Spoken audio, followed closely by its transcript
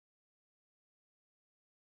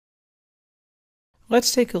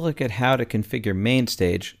Let's take a look at how to configure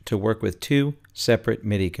MainStage to work with two separate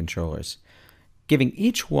MIDI controllers, giving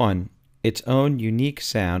each one its own unique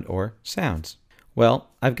sound or sounds. Well,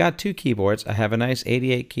 I've got two keyboards. I have a nice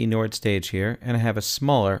 88 key Nord Stage here, and I have a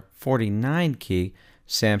smaller 49 key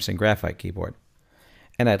Samson Graphite keyboard.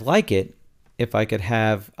 And I'd like it if I could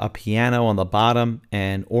have a piano on the bottom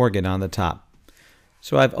and organ on the top.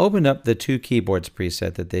 So I've opened up the two keyboards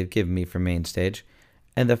preset that they've given me for MainStage,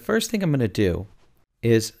 and the first thing I'm going to do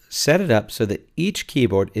is set it up so that each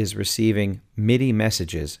keyboard is receiving MIDI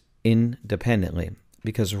messages independently.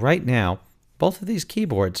 Because right now, both of these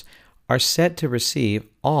keyboards are set to receive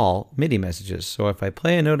all MIDI messages. So if I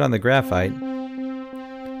play a note on the graphite,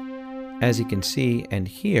 as you can see and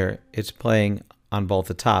hear, it's playing on both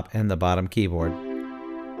the top and the bottom keyboard.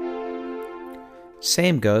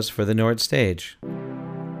 Same goes for the Nord Stage.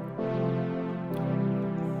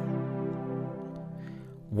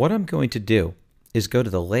 What I'm going to do is go to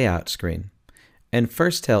the layout screen and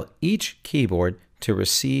first tell each keyboard to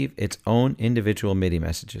receive its own individual MIDI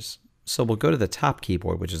messages. So we'll go to the top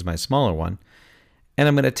keyboard, which is my smaller one, and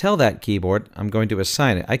I'm going to tell that keyboard I'm going to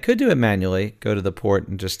assign it. I could do it manually, go to the port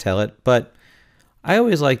and just tell it, but I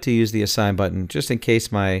always like to use the assign button just in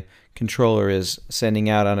case my controller is sending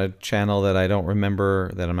out on a channel that I don't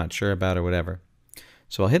remember, that I'm not sure about or whatever.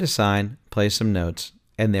 So I'll hit assign, play some notes,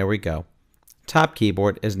 and there we go. Top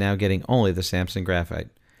keyboard is now getting only the Samson Graphite.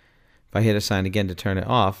 If I hit assign again to turn it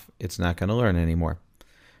off, it's not going to learn anymore.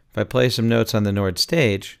 If I play some notes on the Nord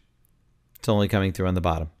Stage, it's only coming through on the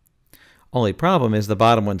bottom. Only problem is the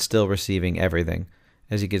bottom one's still receiving everything.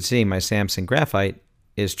 As you can see, my Samson Graphite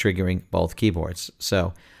is triggering both keyboards.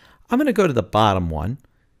 So I'm going to go to the bottom one,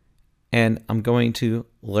 and I'm going to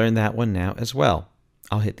learn that one now as well.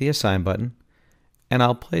 I'll hit the assign button, and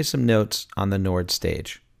I'll play some notes on the Nord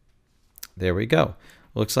Stage. There we go.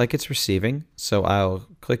 Looks like it's receiving, so I'll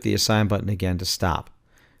click the assign button again to stop.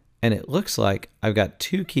 And it looks like I've got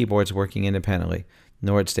two keyboards working independently.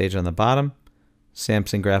 Nord Stage on the bottom,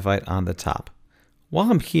 Samson Graphite on the top. While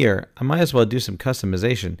I'm here, I might as well do some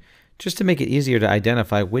customization just to make it easier to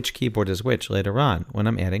identify which keyboard is which later on when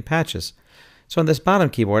I'm adding patches. So on this bottom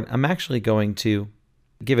keyboard, I'm actually going to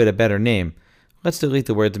give it a better name. Let's delete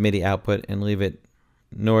the words MIDI output and leave it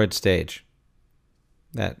Nord Stage.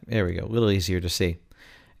 There we go, a little easier to see.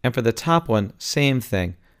 And for the top one, same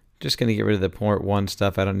thing. Just going to get rid of the port 1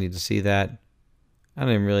 stuff. I don't need to see that. I don't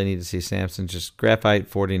even really need to see Samson, just Graphite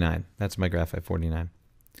 49. That's my Graphite 49.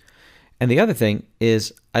 And the other thing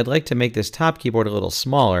is I'd like to make this top keyboard a little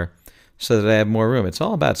smaller so that I have more room. It's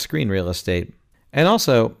all about screen real estate. And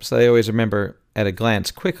also, so I always remember at a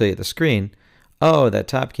glance quickly at the screen, oh, that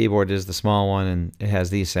top keyboard is the small one and it has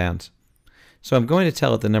these sounds. So I'm going to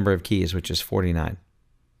tell it the number of keys, which is 49.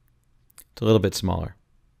 It's a little bit smaller.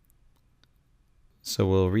 So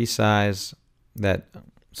we'll resize that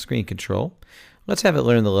screen control. Let's have it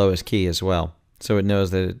learn the lowest key as well, so it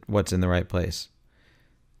knows that what's in the right place.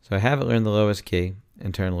 So I have it learn the lowest key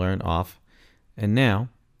and turn learn off. And now,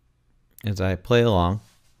 as I play along,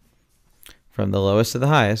 from the lowest to the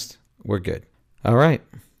highest, we're good. All right.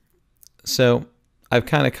 So I've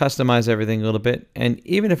kind of customized everything a little bit, and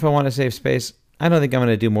even if I want to save space, I don't think I'm going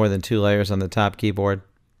to do more than 2 layers on the top keyboard.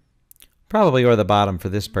 Probably or the bottom for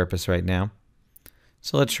this purpose right now.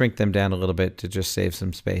 So let's shrink them down a little bit to just save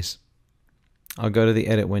some space. I'll go to the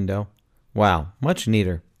edit window. Wow, much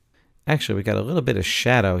neater. Actually, we got a little bit of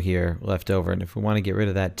shadow here left over, and if we want to get rid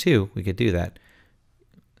of that too, we could do that.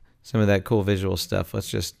 Some of that cool visual stuff. Let's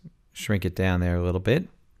just shrink it down there a little bit.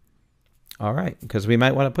 All right, because we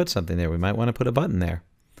might want to put something there. We might want to put a button there.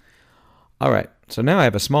 All right, so now I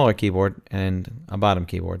have a smaller keyboard and a bottom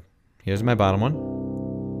keyboard. Here's my bottom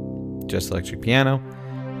one, just electric piano.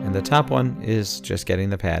 And the top one is just getting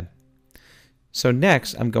the pad. So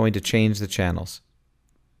next, I'm going to change the channels.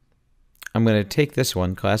 I'm going to take this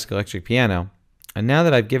one, Classic Electric Piano, and now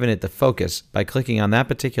that I've given it the focus by clicking on that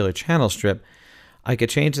particular channel strip, I could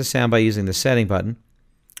change the sound by using the setting button,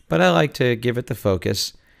 but I like to give it the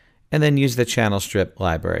focus and then use the channel strip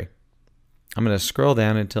library. I'm going to scroll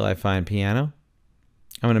down until I find piano.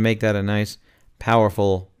 I'm going to make that a nice,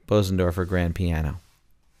 powerful Bosendorfer grand piano.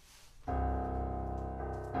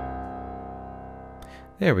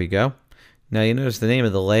 There we go. Now you notice the name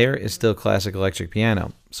of the layer is still Classic Electric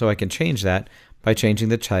Piano, so I can change that by changing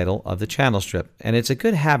the title of the channel strip. And it's a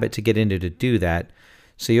good habit to get into to do that,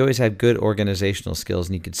 so you always have good organizational skills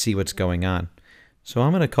and you can see what's going on. So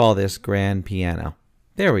I'm going to call this Grand Piano.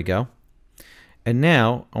 There we go. And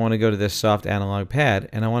now I want to go to this soft analog pad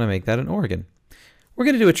and I want to make that an organ. We're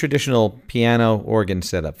going to do a traditional piano organ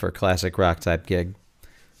setup for a classic rock type gig.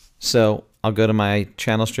 So I'll go to my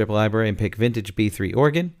channel strip library and pick Vintage B3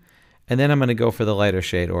 organ, and then I'm going to go for the lighter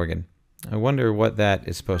shade organ. I wonder what that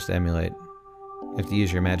is supposed to emulate. You have to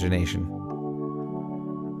use your imagination.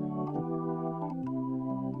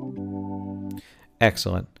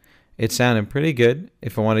 Excellent. It's sounding pretty good.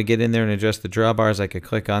 If I want to get in there and adjust the drawbars, I could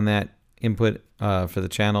click on that input for the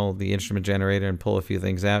channel, the instrument generator, and pull a few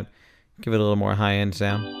things out. Give it a little more high-end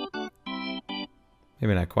sound.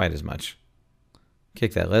 Maybe not quite as much.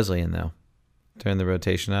 Kick that Leslie in, though. Turn the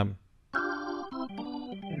rotation up.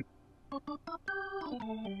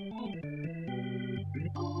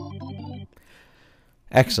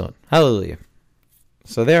 Excellent. Hallelujah.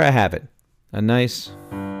 So there I have it. A nice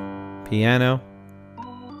piano.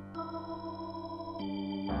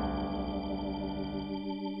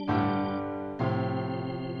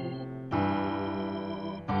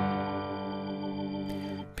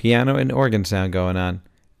 Piano and organ sound going on.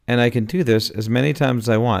 And I can do this as many times as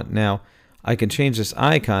I want. Now, I can change this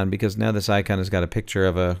icon because now this icon has got a picture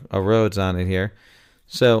of a Rhodes on it here.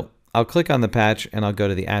 So I'll click on the patch and I'll go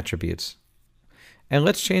to the attributes. And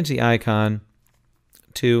let's change the icon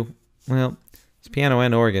to, well, it's piano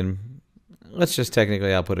and organ. Let's just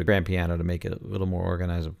technically, I'll put a grand piano to make it a little more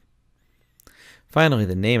organizable. Finally,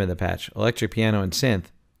 the name of the patch, electric piano and synth.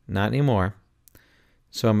 Not anymore.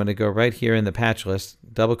 So I'm going to go right here in the patch list,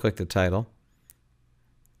 double click the title,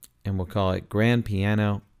 and we'll call it Grand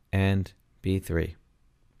Piano and B3.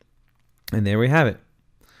 And there we have it.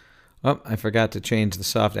 Oh, I forgot to change the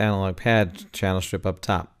soft analog pad channel strip up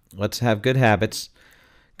top. Let's have good habits.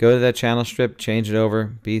 Go to that channel strip, change it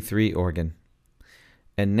over, B3 organ.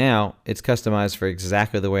 And now it's customized for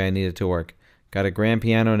exactly the way I need it to work. Got a grand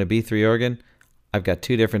piano and a B3 organ. I've got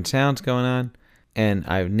two different sounds going on. And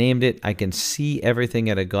I've named it. I can see everything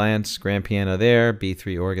at a glance. Grand piano there,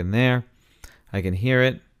 B3 organ there. I can hear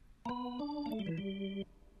it.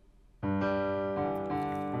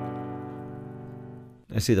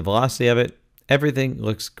 I see the velocity of it. Everything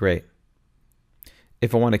looks great.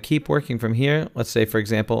 If I want to keep working from here, let's say, for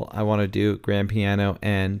example, I want to do grand piano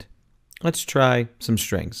and let's try some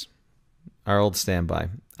strings. Our old standby.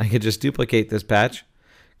 I could just duplicate this patch,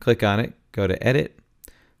 click on it, go to Edit,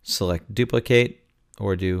 select Duplicate,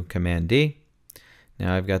 or do Command D.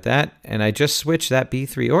 Now I've got that, and I just switched that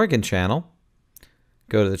B3 organ channel.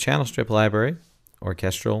 Go to the channel strip library,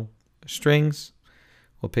 orchestral strings.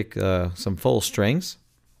 We'll pick some full strings.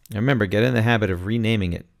 And remember, get in the habit of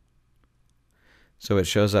renaming it. So it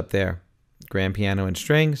shows up there. Grand piano and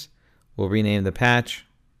strings. We'll rename the patch.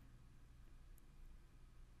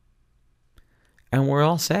 And we're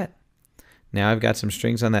all set. Now I've got some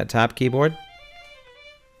strings on that top keyboard.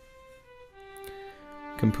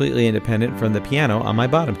 Completely independent from the piano on my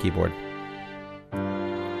bottom keyboard.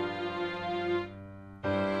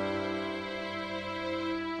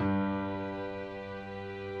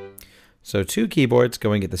 So two keyboards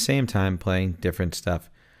going at the same time playing different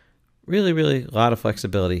stuff. Really, really a lot of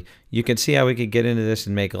flexibility. You can see how we could get into this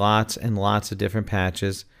and make lots and lots of different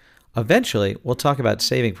patches. Eventually, we'll talk about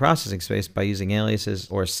saving processing space by using aliases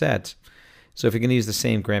or sets. So if you're going to use the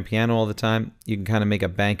same grand piano all the time, you can kind of make a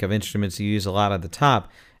bank of instruments you use a lot at the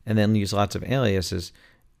top and then use lots of aliases.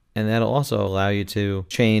 And that'll also allow you to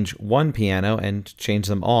change one piano and change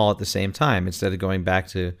them all at the same time instead of going back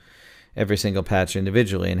to every single patch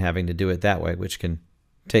individually and having to do it that way, which can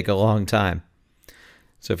take a long time.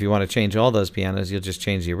 So if you want to change all those pianos, you'll just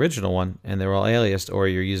change the original one and they're all aliased, or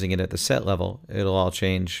you're using it at the set level. It'll all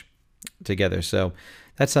change together. So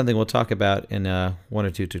that's something we'll talk about in one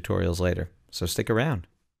or two tutorials later. So stick around.